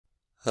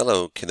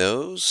Hello,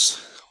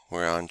 kiddos.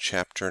 We're on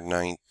chapter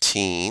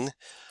 19,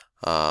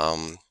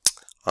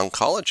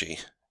 oncology,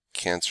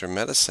 cancer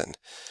medicine.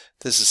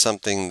 This is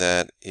something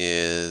that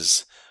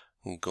is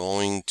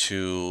going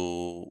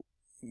to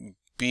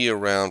be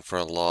around for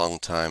a long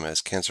time as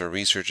cancer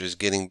research is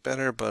getting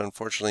better, but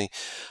unfortunately,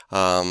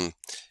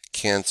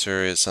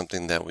 cancer is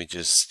something that we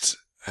just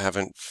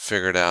haven't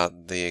figured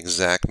out the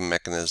exact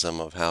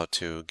mechanism of how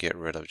to get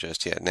rid of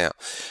just yet. Now,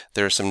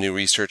 there's some new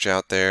research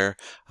out there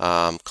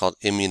called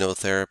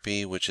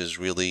immunotherapy, which is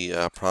really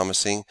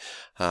promising.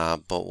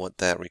 But what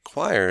that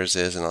requires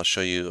is, and I'll show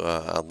you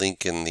a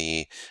link in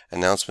the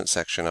announcement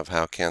section of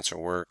how cancer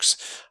works.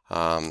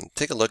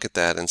 Take a look at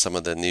that and some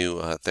of the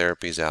new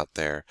therapies out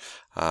there.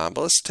 But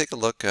let's take a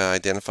look,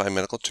 identify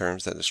medical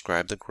terms that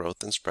describe the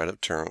growth and spread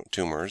of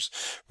tumors.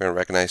 We're going to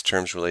recognize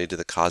terms related to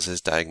the causes,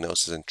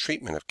 diagnosis, and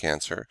treatment of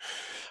cancer.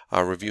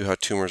 Review how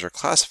tumors are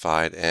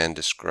classified and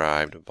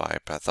described by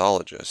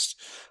pathologists.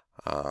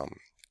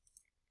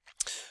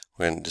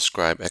 We're going to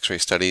describe X-ray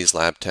studies,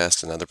 lab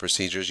tests, and other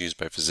procedures used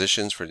by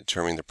physicians for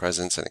determining the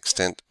presence and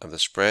extent of the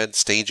spread.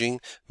 Staging,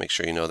 make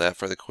sure you know that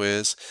for the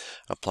quiz.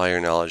 Apply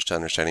your knowledge to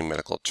understanding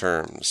medical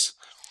terms.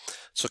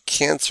 So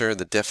cancer,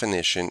 the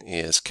definition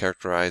is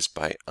characterized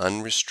by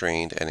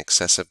unrestrained and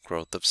excessive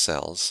growth of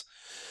cells.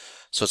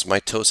 So it's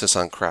mitosis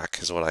on crack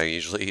is what I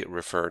usually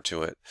refer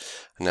to it.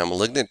 Now,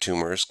 malignant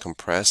tumors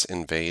compress,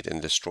 invade,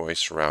 and destroy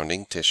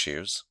surrounding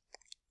tissues.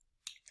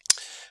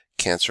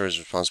 Cancer is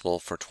responsible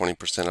for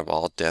 20% of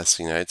all deaths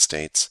in the United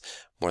States.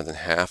 More than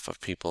half of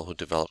people who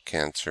develop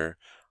cancer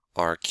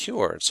are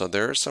cured. So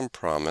there is some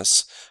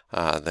promise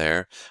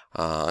there.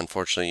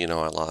 Unfortunately,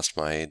 I lost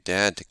my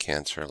dad to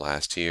cancer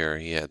last year.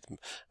 He had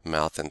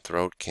mouth and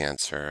throat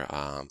cancer.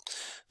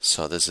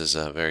 So this is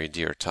a very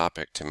dear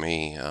topic to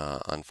me.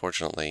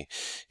 Unfortunately,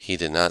 he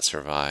did not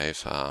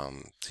survive.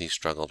 He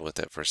struggled with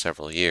it for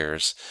several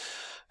years.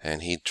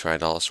 And he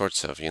tried all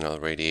sorts of,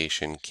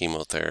 radiation,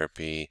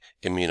 chemotherapy,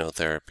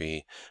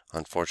 immunotherapy.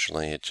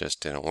 Unfortunately, it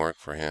just didn't work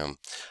for him.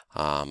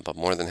 But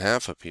more than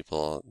half of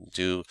people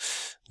do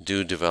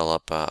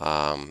develop,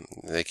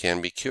 they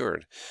can be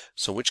cured.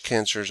 So which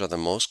cancers are the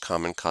most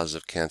common causes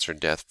of cancer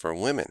death for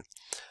women?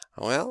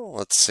 Well,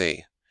 let's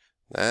see.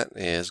 That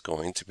is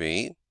going to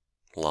be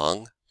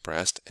lung,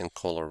 breast, and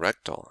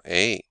colorectal.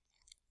 A.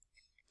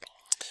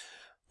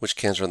 Which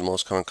cancer are the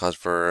most common cause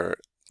for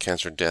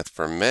cancer death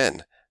for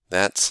men?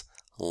 That's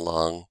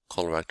lung,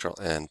 colorectal,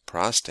 and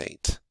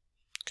prostate.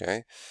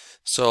 Okay,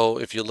 so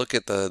if you look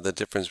at the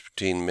difference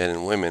between men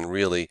and women,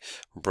 really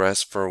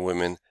breast for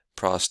women,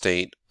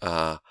 prostate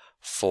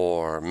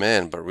for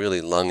men, but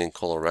really lung and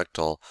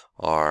colorectal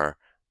are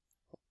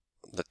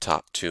the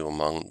top two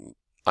among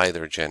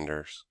either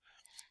genders.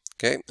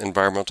 Okay,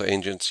 environmental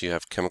agents, you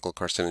have chemical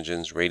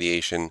carcinogens,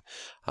 radiation,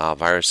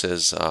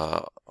 viruses,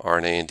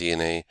 RNA and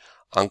DNA,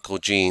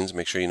 oncogenes,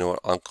 make sure you know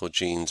what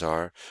oncogenes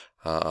are.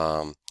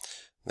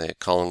 The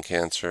colon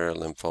cancer,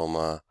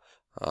 lymphoma,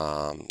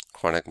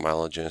 chronic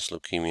myelogenous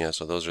leukemia.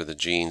 So those are the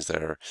genes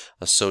that are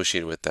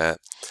associated with that.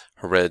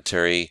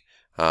 Hereditary,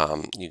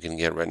 you can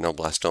get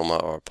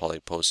retinoblastoma or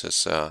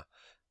polyposis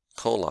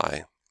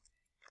coli.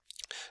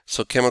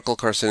 So chemical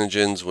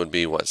carcinogens would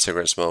be what?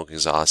 Cigarette smoke,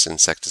 exhaust,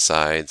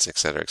 insecticides,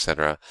 etc.,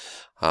 etc.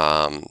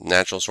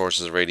 Natural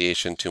sources of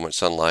radiation, too much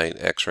sunlight,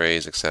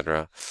 X-rays,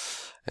 etc.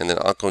 And then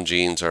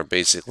oncogenes are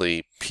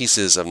basically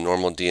pieces of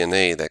normal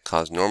DNA that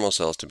cause normal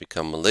cells to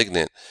become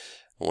malignant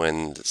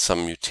when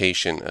some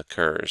mutation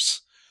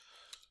occurs.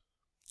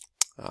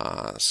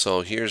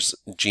 So here's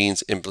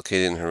genes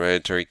implicated in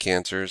hereditary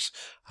cancers,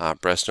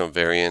 breast and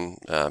ovarian,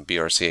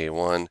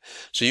 BRCA1.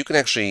 So you can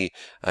actually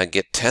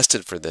get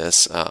tested for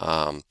this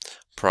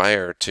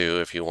prior to,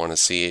 if you want to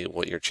see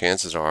what your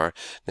chances are.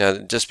 Now,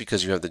 just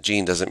because you have the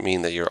gene doesn't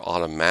mean that you'll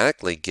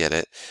automatically get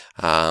it.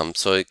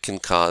 So it can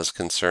cause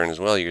concern as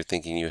well. You're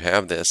thinking you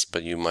have this,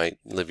 but you might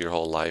live your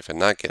whole life and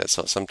not get it.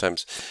 So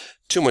sometimes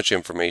too much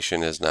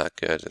information is not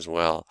good as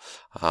well.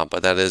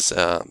 But that is,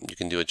 you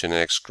can do a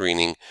genetic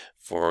screening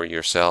for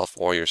yourself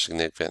or your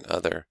significant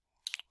other.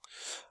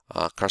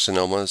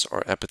 Carcinomas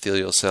are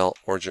epithelial cell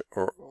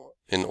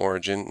in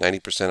origin.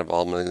 90% of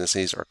all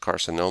malignancies are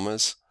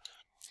carcinomas.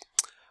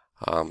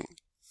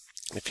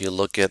 If you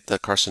look at the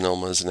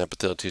carcinomas and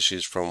epithelial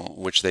tissues from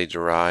which they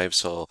derive,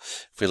 so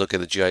if we look at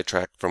the GI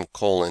tract from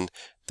colon,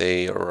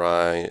 they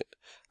are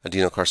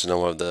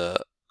adenocarcinoma of the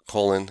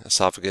colon,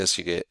 esophagus,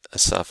 you get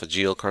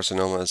esophageal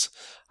carcinomas.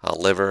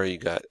 Liver, you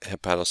got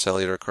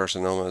hepatocellular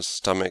carcinomas.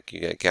 Stomach,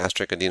 you get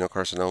gastric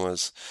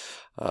adenocarcinomas.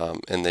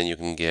 And then you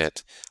can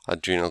get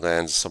adrenal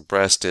glands. So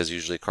breast is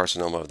usually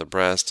carcinoma of the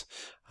breast.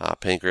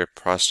 Pancreas,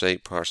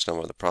 prostate,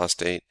 carcinoma of the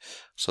prostate.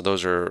 So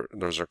those are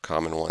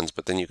common ones.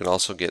 But then you can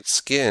also get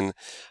skin,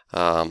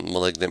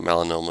 malignant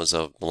melanomas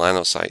of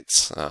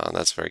melanocytes.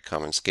 That's very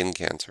common skin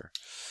cancer.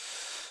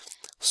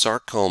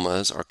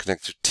 Sarcomas are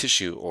connective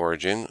tissue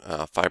origin,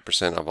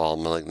 5% of all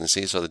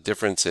malignancies. So the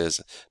difference is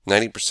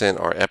 90%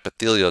 are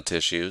epithelial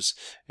tissues,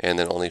 and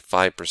then only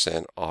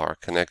 5% are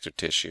connective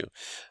tissue.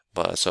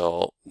 But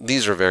so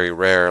these are very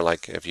rare,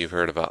 like if you've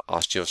heard about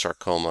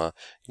osteosarcoma,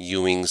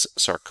 Ewing's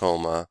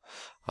sarcoma,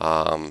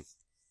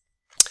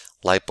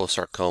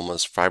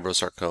 liposarcomas,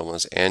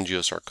 fibrosarcomas,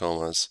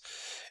 angiosarcomas,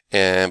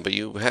 but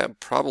you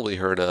have probably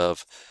heard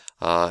of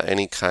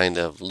any kind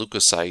of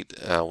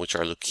leukocyte, which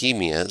are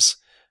leukemias,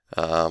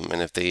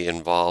 and if they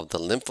involve the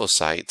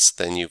lymphocytes,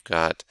 then you've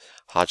got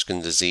Hodgkin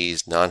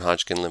disease,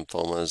 non-Hodgkin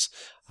lymphomas,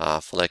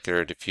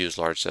 follicular diffuse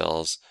large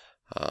cells.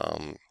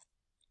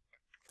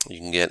 You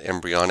can get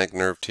embryonic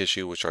nerve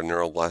tissue, which are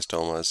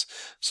neuroblastomas.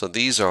 So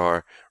these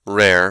are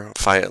rare,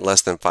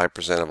 less than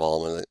 5% of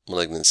all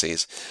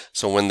malignancies.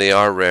 So when they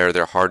are rare,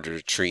 they're harder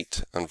to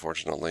treat,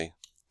 unfortunately.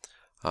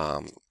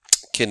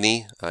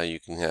 Kidney, you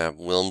can have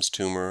Wilms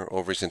tumor,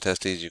 ovaries and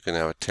testes. You can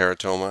have a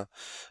teratoma,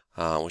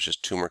 which is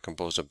tumor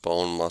composed of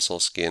bone, muscle,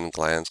 skin,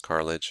 glands,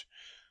 cartilage.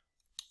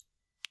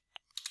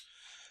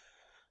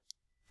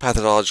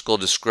 Pathological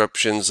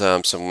descriptions,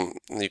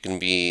 you can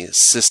be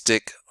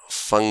cystic,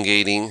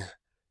 fungating,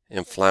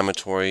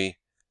 inflammatory,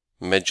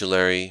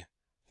 medullary,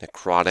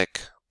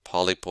 necrotic,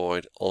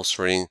 polypoid,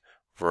 ulcerating,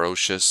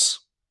 verrucous.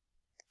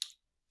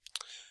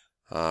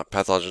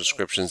 Pathological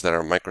descriptions that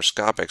are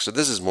microscopic. So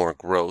this is more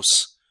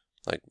gross,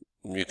 like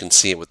you can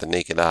see it with the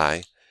naked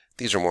eye.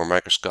 These are more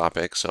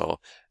microscopic, so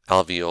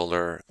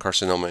alveolar,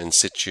 carcinoma in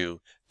situ,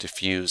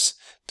 diffuse,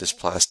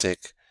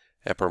 dysplastic,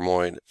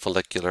 epidermoid,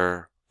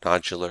 follicular,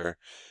 nodular,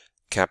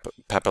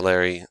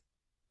 papillary,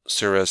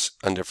 serous,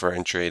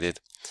 undifferentiated.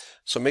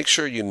 So make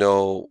sure you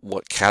know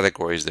what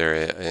categories they're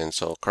in.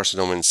 So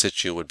carcinoma in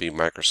situ would be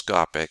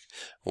microscopic,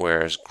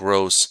 whereas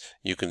gross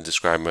you can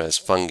describe them as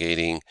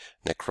fungating,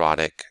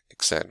 necrotic,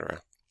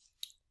 etc.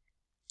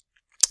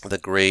 The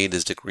grade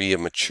is degree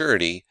of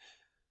maturity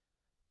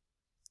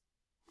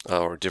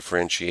or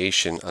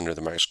differentiation under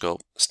the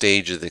microscope.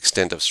 Stage is the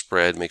extent of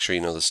spread. Make sure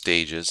you know the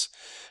stages.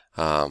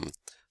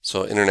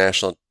 So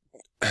international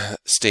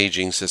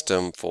staging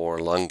system for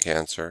lung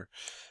cancer.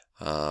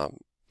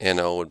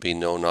 NO would be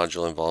no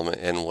nodule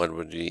involvement, N1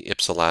 would be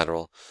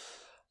ipsilateral,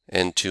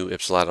 N2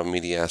 ipsilateral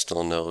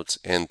mediastinal nodes,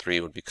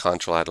 N3 would be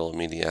contralateral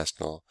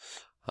mediastinal.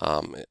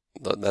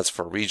 That's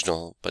for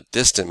regional, but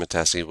distant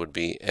metastases would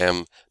be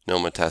M, no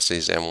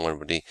metastases, M1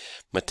 would be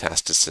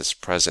metastasis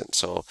present.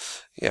 So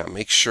yeah,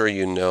 make sure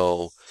you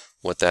know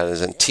what that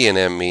is. And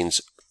TNM means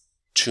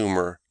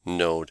tumor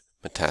node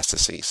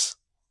metastases.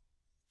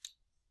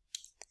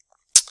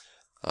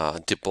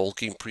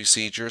 Debulking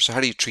procedure. So how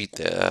do you treat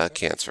the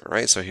cancer,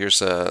 right? So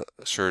here's a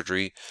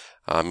surgery,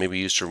 maybe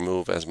used to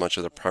remove as much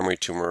of the primary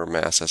tumor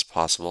mass as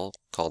possible,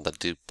 called the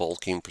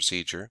debulking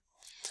procedure.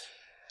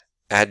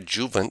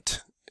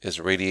 Adjuvant is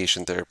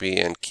radiation therapy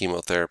and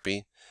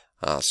chemotherapy.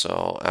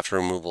 So after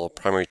removal of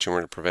primary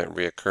tumor to prevent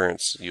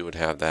reoccurrence, you would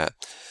have that.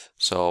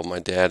 So my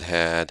dad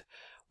had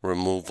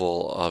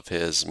removal of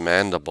his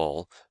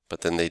mandible,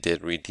 but then they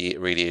did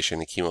radiation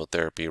and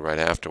chemotherapy right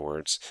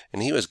afterwards,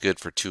 and he was good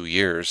for 2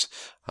 years.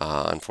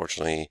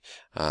 Unfortunately,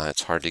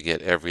 it's hard to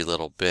get every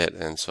little bit,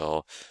 and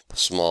so the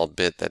small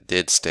bit that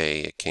did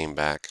stay, it came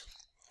back.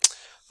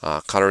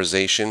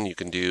 Cauterization, you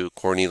can do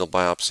core needle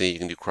biopsy, you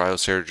can do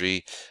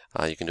cryosurgery,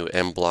 you can do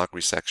M-block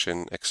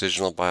resection,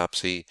 excisional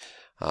biopsy,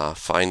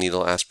 fine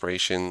needle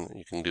aspiration,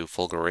 you can do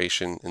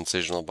fulguration,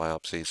 incisional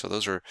biopsy. So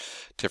those are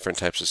different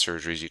types of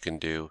surgeries you can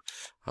do.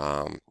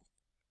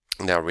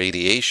 Now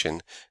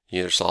radiation,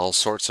 there's all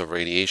sorts of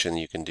radiation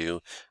you can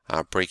do.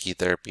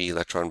 Brachytherapy,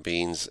 electron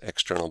beams,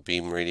 external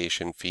beam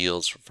radiation,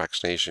 fields,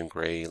 fractionation,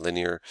 gray,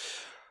 linear,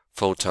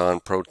 photon,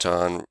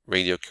 proton,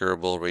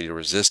 radiocurable,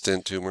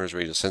 radioresistant tumors,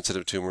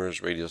 radiosensitive tumors,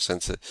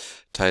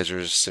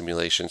 radiosensitizers,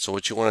 simulation. So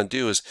what you want to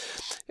do is,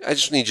 I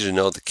just need you to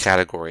know the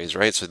categories,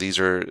 right? So these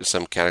are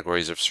some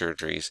categories of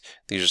surgeries.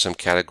 These are some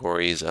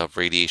categories of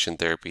radiation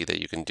therapy that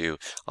you can do.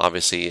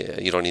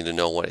 Obviously, you don't need to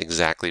know what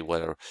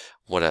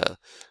a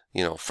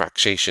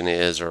fractation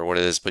is or what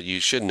it is, but you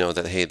should know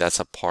that, hey, that's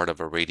a part of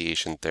a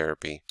radiation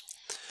therapy.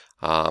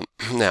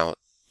 Now,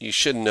 you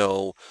should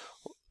know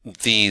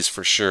these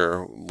for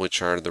sure,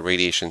 which are the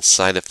radiation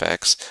side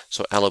effects.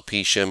 So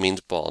alopecia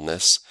means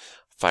baldness.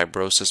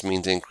 Fibrosis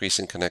means increase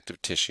in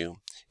connective tissue.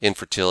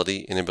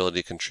 Infertility,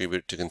 inability to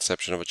contribute to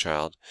conception of a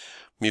child.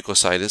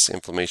 Mucositis,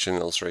 inflammation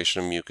and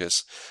ulceration of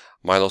mucus.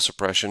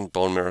 Myelosuppression,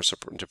 bone marrow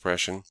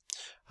depression.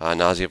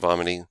 Nausea,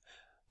 vomiting.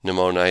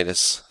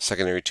 Pneumonitis,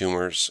 secondary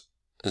tumors.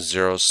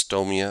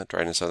 Xerostomia,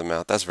 dryness of the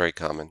mouth. That's very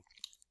common.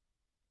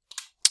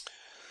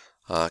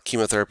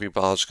 Chemotherapy,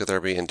 biological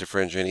therapy, and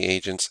differentiating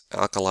agents,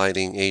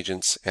 alkylating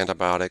agents,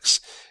 antibiotics,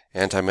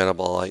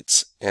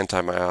 antimetabolites,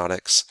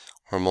 antibiotics,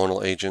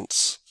 hormonal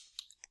agents.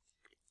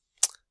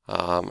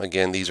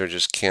 Again, these are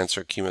just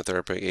cancer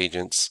chemotherapeutic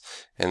agents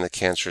and the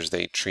cancers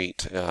they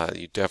treat.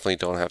 You definitely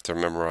don't have to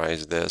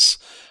memorize this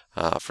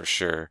for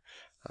sure.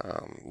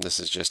 This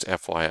is just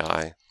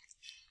FYI.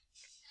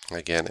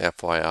 Again,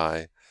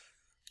 FYI.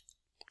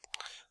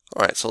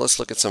 Alright, so let's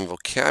look at some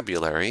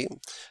vocabulary.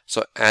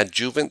 So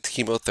adjuvant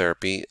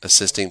chemotherapy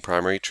assisting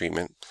primary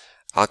treatment,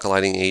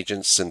 alkylating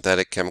agents,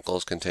 synthetic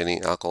chemicals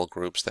containing alkyl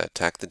groups that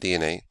attack the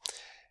DNA,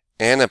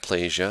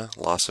 anaplasia,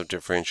 loss of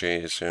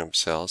differentiation of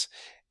cells,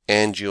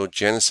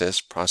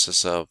 Angiogenesis,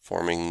 process of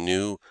forming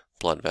new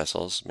blood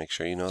vessels. Make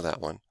sure you know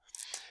that one.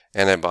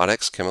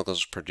 Antibiotics,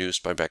 chemicals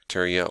produced by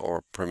bacteria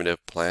or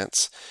primitive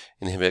plants,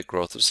 inhibit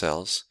growth of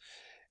cells.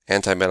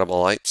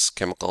 Antimetabolites,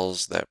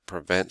 chemicals that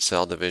prevent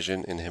cell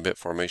division, inhibit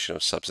formation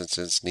of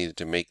substances needed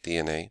to make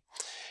DNA.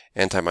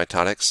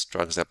 Antimitotics,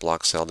 drugs that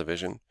block cell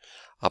division.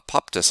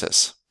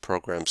 Apoptosis,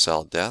 program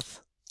cell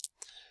death.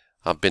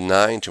 A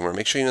benign tumor,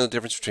 make sure you know the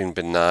difference between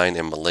benign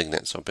and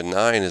malignant. So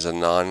benign is a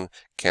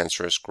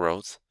non-cancerous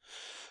growth.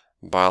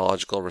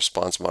 Biological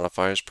response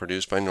modifiers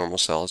produced by normal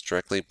cells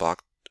directly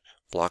block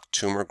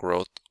tumor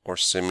growth or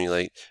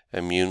stimulate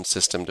immune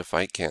system to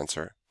fight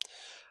cancer.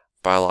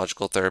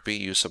 Biological therapy,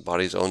 use of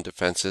body's own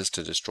defenses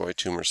to destroy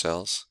tumor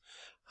cells.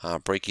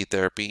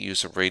 Brachytherapy,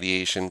 use of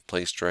radiation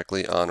placed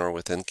directly on or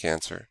within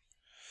cancer.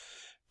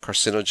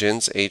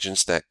 Carcinogens,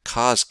 agents that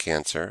cause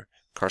cancer.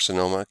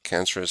 Carcinoma,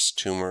 cancerous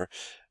tumor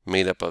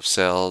made up of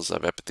cells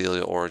of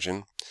epithelial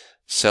origin.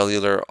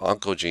 Cellular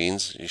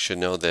oncogenes, you should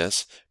know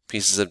this,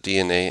 pieces of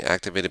DNA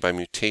activated by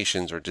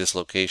mutations or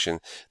dislocation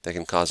that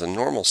can cause a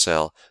normal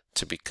cell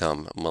to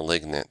become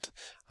malignant.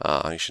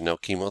 You should know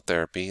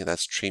chemotherapy,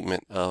 that's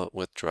treatment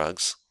with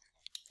drugs.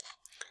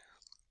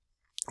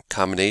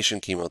 Combination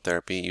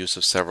chemotherapy, use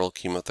of several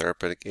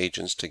chemotherapeutic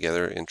agents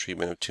together in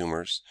treatment of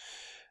tumors.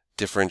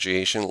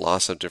 Differentiation,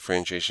 loss of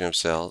differentiation of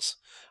cells.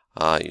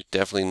 You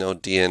definitely know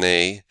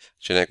DNA,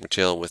 genetic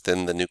material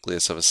within the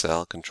nucleus of a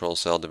cell,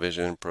 controls cell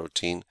division and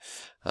protein.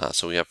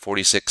 So we have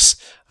 46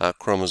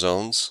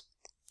 chromosomes,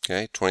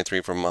 okay,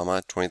 23 from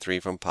mama, 23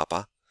 from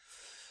papa.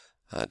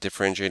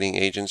 Differentiating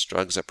agents,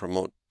 drugs that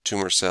promote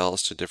tumor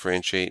cells to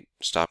differentiate,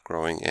 stop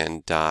growing,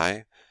 and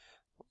die.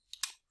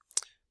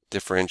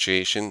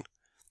 Differentiation,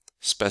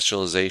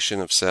 specialization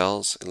of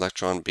cells,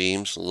 electron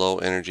beams, low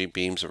energy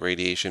beams of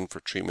radiation for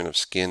treatment of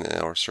skin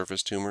or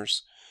surface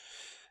tumors.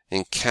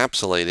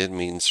 Encapsulated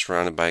means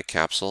surrounded by a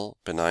capsule.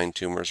 Benign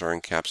tumors are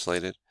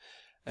encapsulated.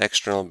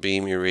 External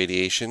beam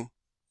irradiation.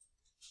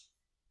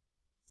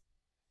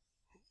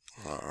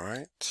 All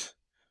right.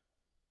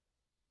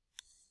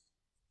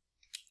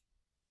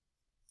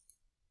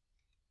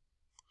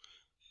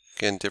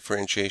 Again,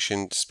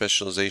 differentiation,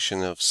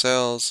 specialization of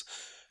cells,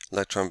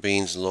 electron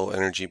beams, low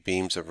energy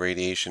beams of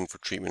radiation for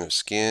treatment of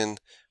skin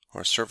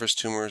or surface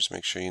tumors.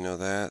 Make sure you know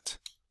that.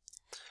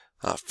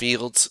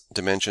 Fields,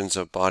 dimensions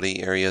of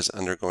body areas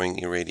undergoing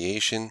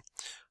irradiation.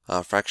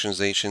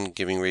 Fractionalization,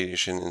 giving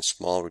radiation in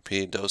small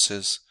repeated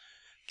doses.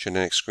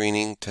 Genetic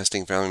screening,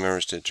 testing family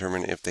members to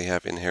determine if they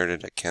have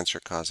inherited a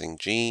cancer-causing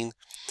gene.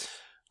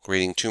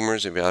 Grading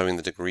tumors, evaluating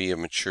the degree of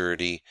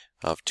maturity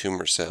of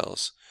tumor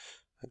cells.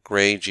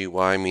 Gray,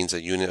 GY, means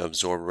a unit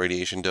absorbed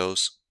radiation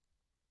dose.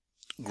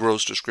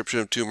 Gross description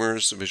of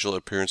tumors, visual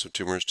appearance of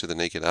tumors to the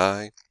naked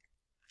eye.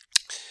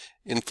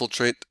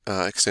 Infiltrate,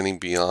 extending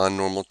beyond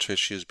normal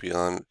tissues,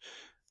 beyond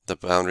the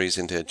boundaries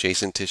into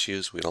adjacent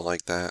tissues. We don't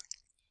like that.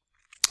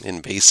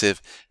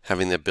 Invasive,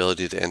 having the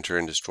ability to enter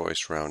and destroy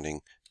surrounding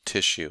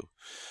tissue.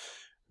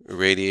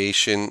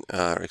 Radiation,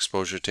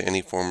 exposure to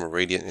any form of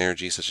radiant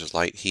energy such as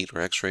light, heat, or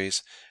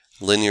X-rays.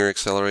 Linear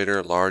accelerator,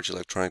 a large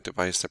electronic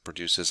device that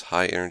produces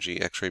high energy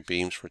X-ray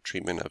beams for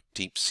treatment of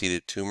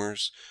deep-seated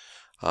tumors.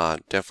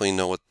 Definitely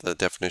know what the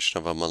definition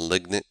of a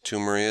malignant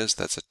tumor is.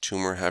 That's a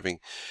tumor having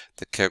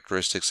the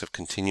characteristics of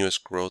continuous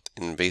growth,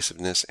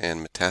 invasiveness,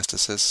 and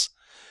metastasis.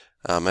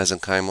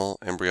 Mesenchymal,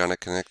 embryonic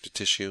connective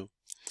tissue.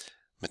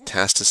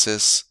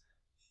 Metastasis,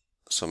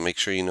 so make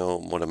sure you know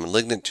what a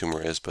malignant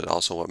tumor is, but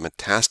also what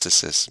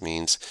metastasis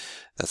means.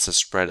 That's the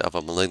spread of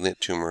a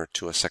malignant tumor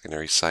to a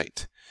secondary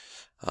site.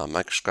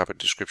 Microscopic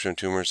description of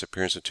tumors,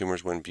 appearance of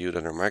tumors when viewed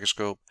under a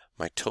microscope.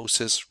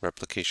 Mitosis,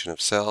 replication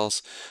of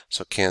cells.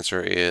 So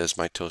cancer is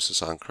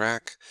mitosis on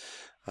crack.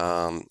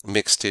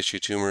 Mixed tissue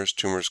tumors,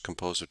 tumors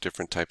composed of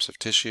different types of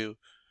tissue.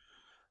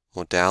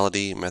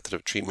 Modality, method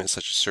of treatment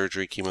such as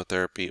surgery,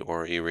 chemotherapy,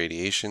 or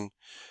irradiation.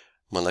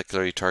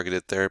 Molecularly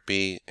targeted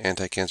therapy,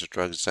 anti-cancer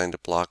drugs designed to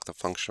block the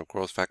function of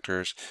growth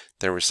factors,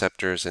 their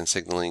receptors, and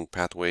signaling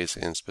pathways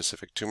in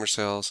specific tumor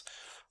cells.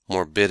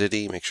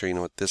 Morbidity, make sure you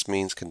know what this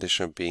means,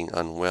 condition of being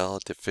unwell,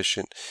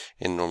 deficient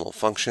in normal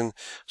function.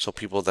 So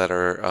people that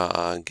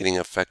are getting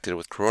affected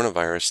with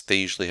coronavirus, they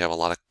usually have a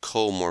lot of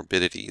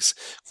comorbidities.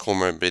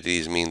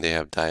 Comorbidities mean they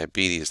have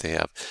diabetes, they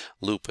have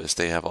lupus,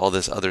 they have all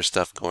this other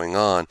stuff going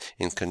on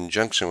in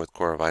conjunction with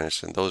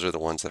coronavirus, and those are the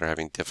ones that are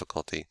having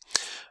difficulty.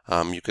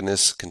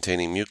 Mucinous,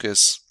 containing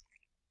mucus.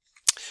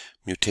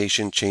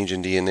 Mutation, change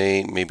in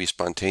DNA, may be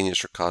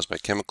spontaneous or caused by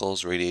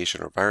chemicals,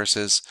 radiation, or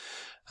viruses.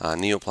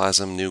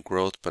 Neoplasm, new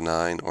growth,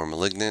 benign or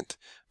malignant.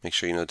 Make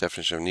sure you know the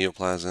definition of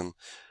neoplasm.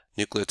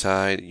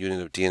 Nucleotide, unit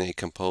of DNA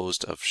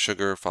composed of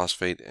sugar,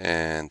 phosphate,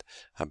 and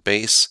a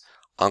base.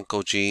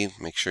 Oncogene,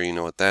 make sure you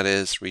know what that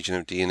is. Region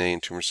of DNA in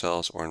tumor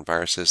cells or in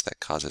viruses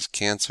that causes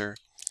cancer.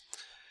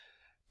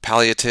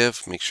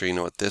 Palliative, make sure you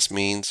know what this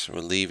means.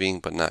 Relieving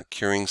but not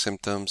curing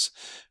symptoms.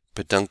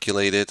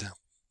 Pedunculated,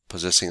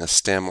 possessing a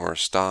stem or a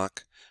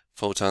stalk.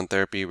 Photon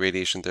therapy,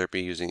 radiation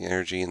therapy using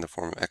energy in the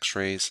form of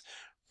X-rays.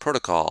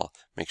 Protocol.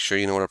 Make sure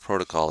you know what a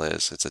protocol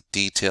is. It's a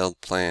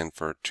detailed plan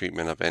for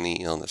treatment of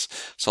any illness.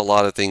 So a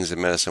lot of things in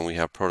medicine we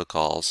have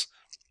protocols.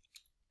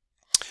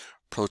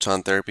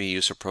 Proton therapy,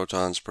 use of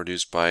protons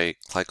produced by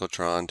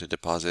cyclotron to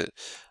deposit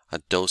a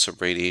dose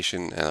of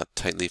radiation at a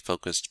tightly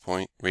focused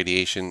point.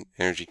 Radiation,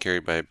 energy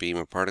carried by a beam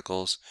of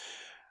particles.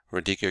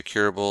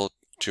 Radicocurable,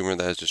 tumor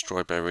that is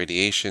destroyed by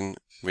radiation.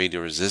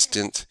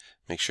 Radioresistant,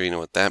 make sure you know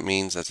what that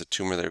means. That's a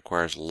tumor that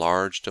requires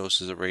large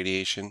doses of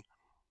radiation.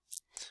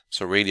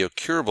 So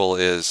radiocurable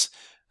is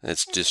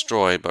it's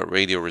destroyed, but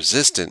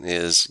radioresistant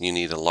is you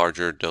need a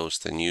larger dose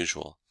than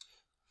usual.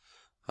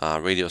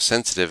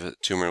 Radiosensitive,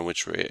 tumor in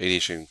which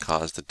radiation can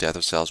cause the death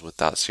of cells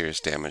without serious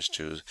damage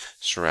to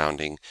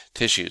surrounding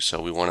tissues.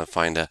 So we want to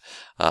find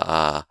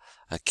a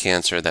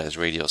cancer that is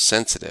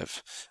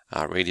radiosensitive.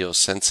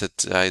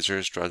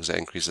 Radiosensitizers, drugs that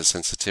increase the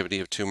sensitivity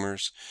of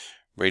tumors.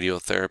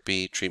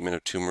 Radiotherapy, treatment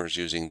of tumors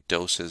using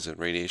doses of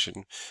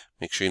radiation.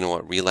 Make sure you know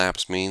what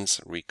relapse means,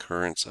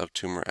 recurrence of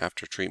tumor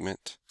after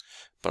treatment,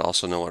 but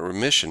also know what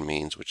remission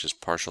means, which is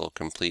partial or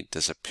complete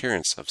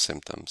disappearance of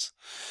symptoms.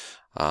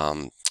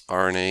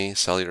 RNA,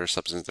 cellular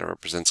substance that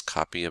represents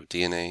copy of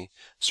DNA.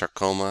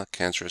 Sarcoma,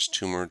 cancerous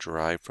tumor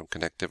derived from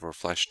connective or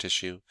flesh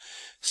tissue.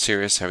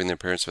 Serous, having the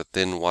appearance of a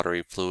thin,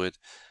 watery fluid.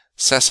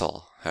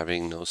 Sessile,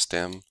 having no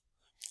stem.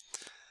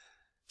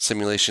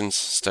 Simulations,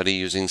 study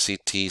using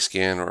CT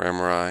scan or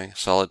MRI.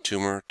 Solid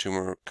tumor,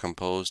 tumor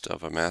composed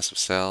of a mass of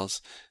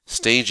cells.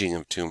 Staging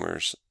of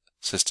tumors,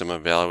 system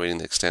evaluating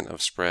the extent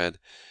of spread.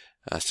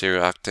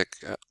 Stereotactic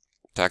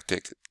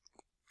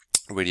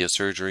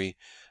radiosurgery,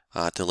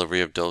 delivery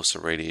of dose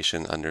of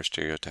radiation under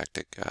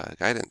stereotactic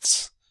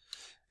guidance.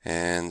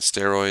 And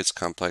steroids,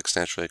 complex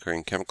naturally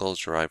occurring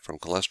chemicals derived from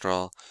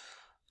cholesterol.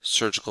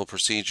 Surgical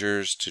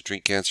procedures to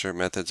treat cancer,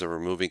 methods of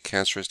removing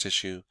cancerous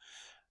tissue.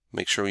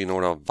 Make sure you know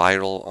what a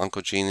viral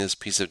oncogene is,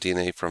 piece of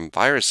DNA from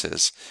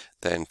viruses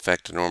that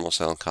infect a normal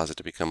cell and cause it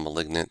to become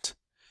malignant.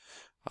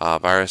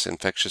 Virus,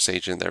 infectious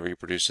agent that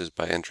reproduces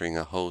by entering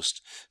a host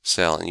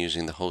cell and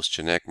using the host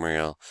genetic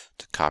material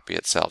to copy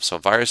itself. So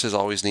viruses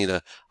always need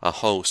a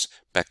host,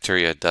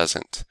 bacteria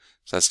doesn't.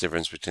 So that's the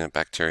difference between a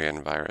bacteria and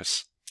a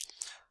virus.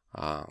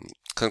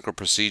 Clinical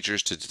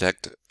procedures to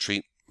detect,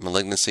 treat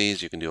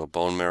malignancies. You can do a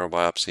bone marrow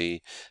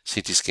biopsy,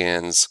 CT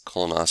scans,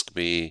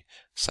 colonoscopy,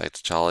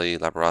 cytometry,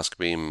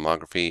 laparoscopy,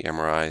 mammography,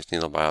 MRIs,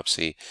 needle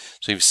biopsy.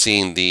 So you've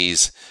seen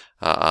these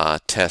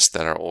tests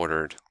that are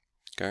ordered.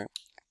 Okay.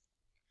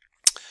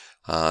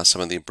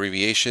 Some of the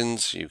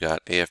abbreviations, you've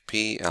got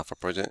AFP, alpha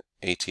protein,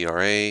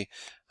 ATRA,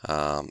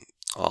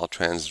 all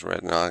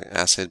trans-retinoic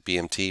acid,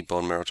 BMT,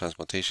 bone marrow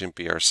transplantation,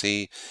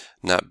 BRC,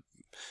 not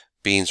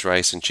beans,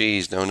 rice, and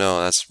cheese. No,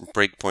 that's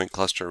breakpoint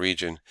cluster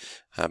region.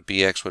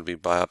 BX would be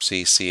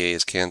biopsy, CA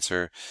is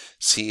cancer,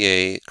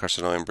 CA,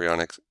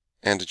 carcinoembryonic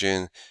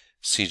antigen,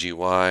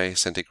 CGY,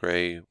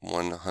 centigrade,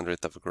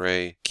 1/100th of a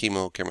gray,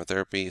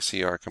 chemotherapy,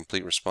 CR,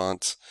 complete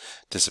response,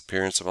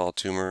 disappearance of all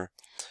tumor.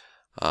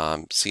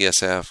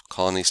 CSF,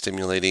 colony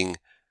stimulating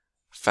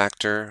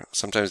factor.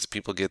 Sometimes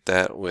people get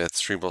that with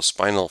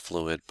cerebrospinal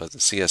fluid, but the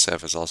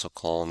CSF is also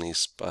colony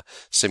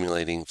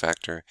stimulating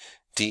factor.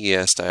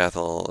 DES,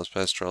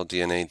 diethylespestrol,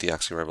 DNA,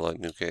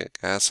 deoxyribonucleic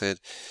acid.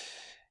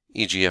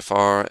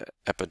 EGFR,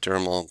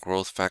 epidermal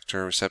growth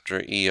factor receptor.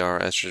 ER,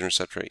 estrogen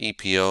receptor.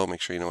 EPO,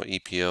 make sure you know what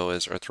EPO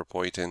is,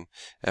 erythropoietin.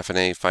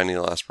 FNA, fine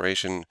needle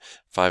aspiration.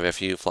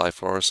 5FU, fly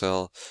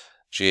fluorosil.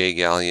 GA,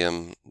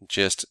 gallium,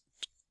 GIST,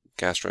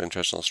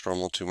 gastrointestinal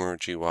stromal tumor,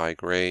 GY,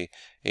 gray,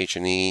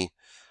 H&E,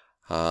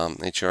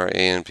 HR,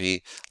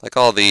 ANP. Like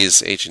all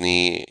these,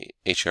 H&E,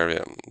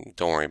 HR,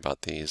 don't worry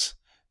about these.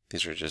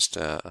 These are just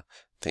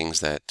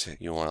things that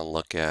you want to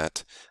look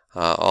at.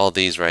 All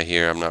these right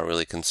here, I'm not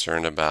really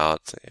concerned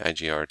about.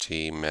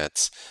 IGRT,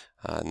 METS,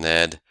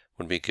 NED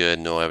would be good.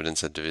 No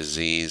evidence of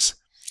disease.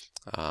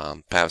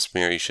 Pap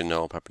smear, you should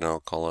know.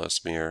 Papilloma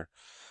smear.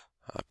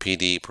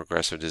 PD,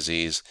 progressive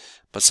disease.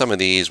 But some of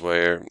these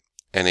where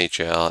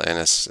NHL,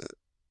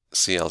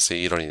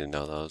 NSCLC, you don't need to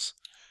know those.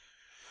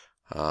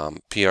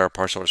 PR,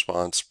 partial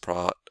response,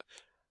 PROT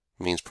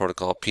means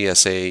protocol.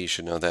 PSA, you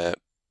should know that.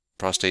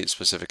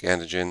 Prostate-specific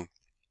antigen.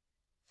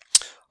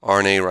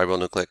 RNA,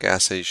 ribonucleic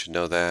acid, you should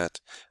know that.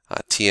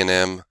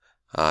 TNM,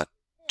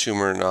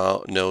 tumor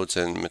nodes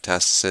and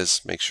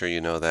metastasis, make sure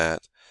you know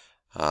that.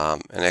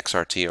 And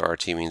XRT or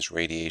RT means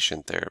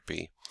radiation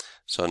therapy.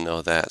 So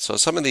know that. So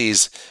some of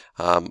these,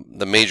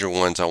 the major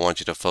ones I want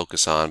you to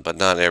focus on, but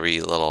not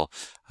every little,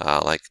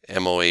 like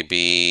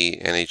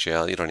MOAB,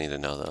 NHL, you don't need to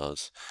know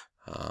those.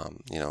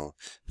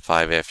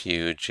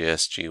 5FU,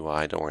 GIST,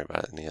 GY, don't worry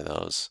about any of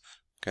those.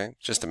 Okay,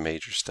 just the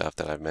major stuff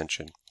that I've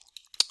mentioned.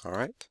 All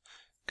right,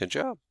 good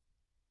job.